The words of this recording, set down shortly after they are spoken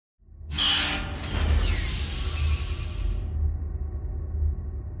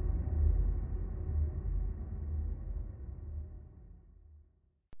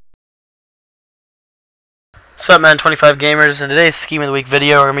What's up, man? 25 gamers. In today's Scheme of the Week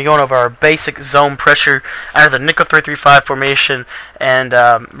video, we're going to be going over our basic zone pressure out of the nickel 3-3-5 formation. And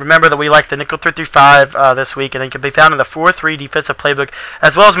remember that we like the nickel 3-3-5 this week, and it can be found in the 4-3 defensive playbook,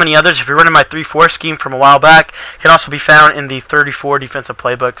 as well as many others. If you're running my 3-4 scheme from a while back, it can also be found in the 34 defensive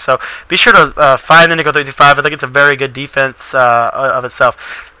playbook. So be sure to find the nickel 3-3-5. I think it's a very good defense of itself.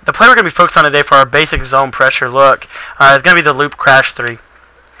 The play we're going to be focused on today for our basic zone pressure look is going to be the loop crash 3.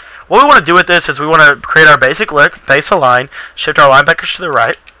 What we want to do with this is we want to create our basic look, base a line, shift our linebackers to the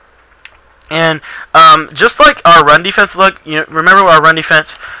right, and just like our run defense look, remember our run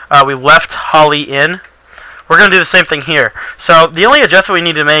defense, we left Holly in. We're going to do the same thing here. So the only adjustment we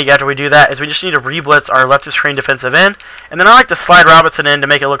need to make after we do that is we just need to re-blitz our left of screen defensive end, and then I like to slide Robinson in to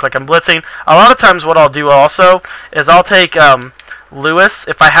make it look like I'm blitzing. A lot of times what I'll do also is I'll take Lewis,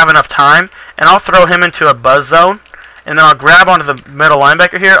 if I have enough time, and I'll throw him into a buzz zone. And then I'll grab onto the middle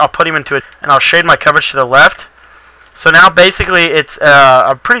linebacker here, I'll put him into it, and I'll shade my coverage to the left. So now basically it's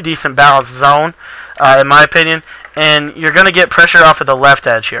a pretty decent balanced zone, in my opinion. And you're going to get pressure off of the left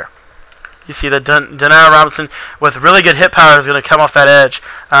edge here. You see that Denaro Robinson with really good hit power is going to come off that edge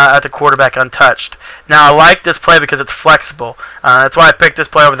at the quarterback untouched. Now I like this play because it's flexible. That's why I picked this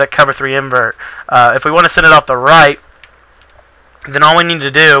play over that cover 3 invert. If we want to send it off the right, then all we need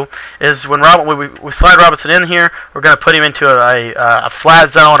to do is when we slide Robinson in here, we're going to put him into a flat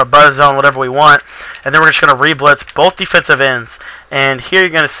zone, a buzz zone, whatever we want, and then we're just going to re-blitz both defensive ends. And here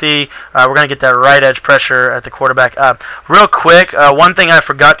you're going to see we're going to get that right edge pressure at the quarterback. Real quick, one thing I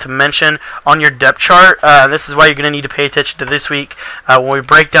forgot to mention on your depth chart, this is why you're going to need to pay attention to this week. When we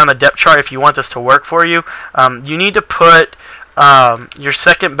break down the depth chart, if you want this to work for you, you need to put your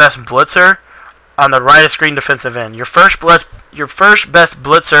second best blitzer on the right of screen defensive end. Your first best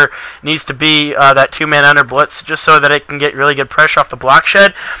blitzer needs to be that 2-man under blitz, just so that it can get really good pressure off the block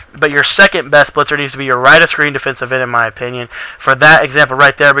shed. But your second best blitzer needs to be your right of screen defensive end, in my opinion, for that example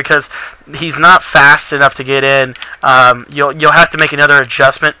right there, because he's not fast enough to get in. You'll have to make another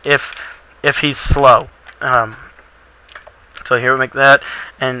adjustment if he's slow. So here we make that,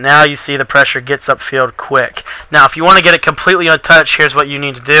 and now you see the pressure gets upfield quick. Now if you want to get it completely untouched, here's what you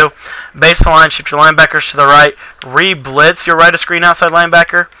need to do. Base the line, shift your linebackers to the right, re-blitz your right of screen outside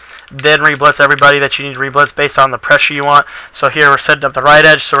linebacker, then re-blitz everybody that you need to re-blitz based on the pressure you want. So here we're setting up the right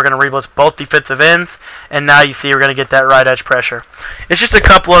edge, so we're going to re-blitz both defensive ends, and now you see we're going to get that right edge pressure. It's just a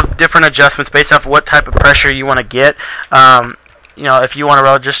couple of different adjustments based off of what type of pressure you want to get. If you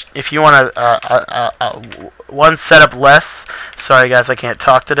want to one setup less, sorry guys, I can't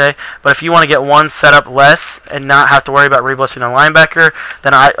talk today, but if you want to get one setup less and not have to worry about re-blitzing a linebacker,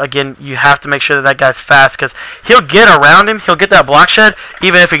 then again, you have to make sure that guy's fast, because he'll get around him, he'll get that block shed,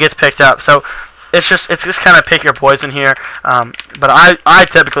 even if he gets picked up. So it's just kind of pick your poison here. But I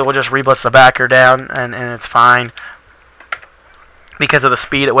typically will just re-blitz the backer down, and it's fine, because of the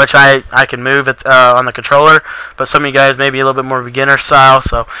speed at which I can move it on the controller. But some of you guys may be a little bit more beginner style,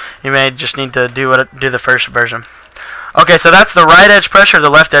 so you may just need to do the first version. Okay, so that's the right edge pressure, the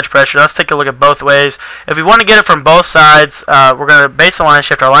left edge pressure. Let's take a look at both ways. If we want to get it from both sides, we're going to base the line,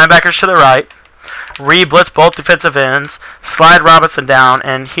 shift our linebackers to the right, re-blitz both defensive ends, slide Robinson down,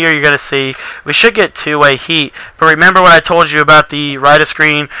 and here you're going to see we should get two-way heat. But remember what I told you about the right of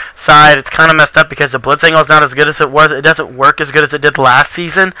screen side, it's kind of messed up because the blitz angle is not as good as it was. It doesn't work as good as it did last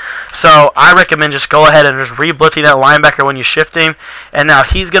season. So I recommend just go ahead and just re-blitzing that linebacker when you shift him, and now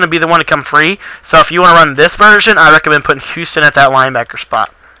he's going to be the one to come free. So if you want to run this version, I recommend putting Houston at that linebacker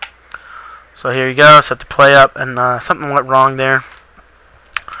spot. So here you go, set the play up, and something went wrong there.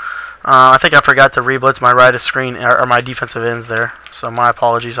 I think I forgot to re-blitz my right of screen or my defensive ends there, so my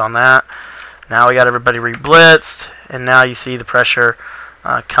apologies on that. Now we got everybody re-blitzed, and now you see the pressure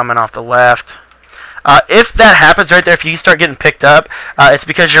coming off the left. If that happens right there, if you start getting picked up, it's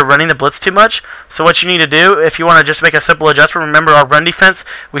because you're running the blitz too much. So what you need to do, if you want to just make a simple adjustment, remember our run defense,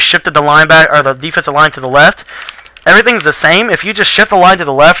 we shifted the linebacker or the defensive line to the left. Everything's the same. If you just shift the line to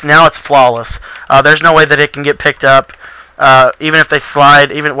the left, now it's flawless. There's no way that it can get picked up. Even if they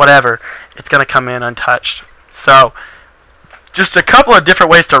slide, even whatever, it's going to come in untouched. So, just a couple of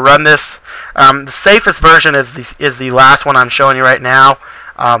different ways to run this. The safest version is the last one I'm showing you right now,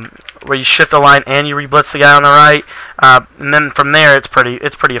 where you shift the line and you re-blitz the guy on the right, and then from there it's pretty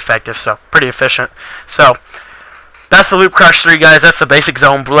effective, so pretty efficient. So that's the loop crush 3, guys. That's the basic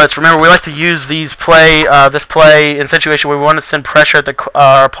zone blitz. Remember, we like to use this play in situation where we want to send pressure at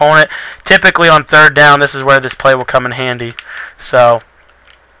our opponent. Typically on third down, this is where this play will come in handy. So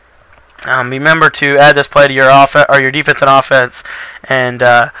Remember to add this play to your your defense and offense, and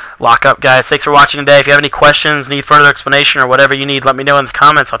lock up, guys. Thanks for watching today. If you have any questions, need further explanation, or whatever you need, let me know in the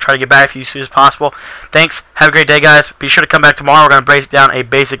comments. I'll try to get back to you as soon as possible. Thanks. Have a great day, guys. Be sure to come back tomorrow. We're going to break down a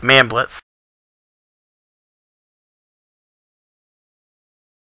basic man blitz.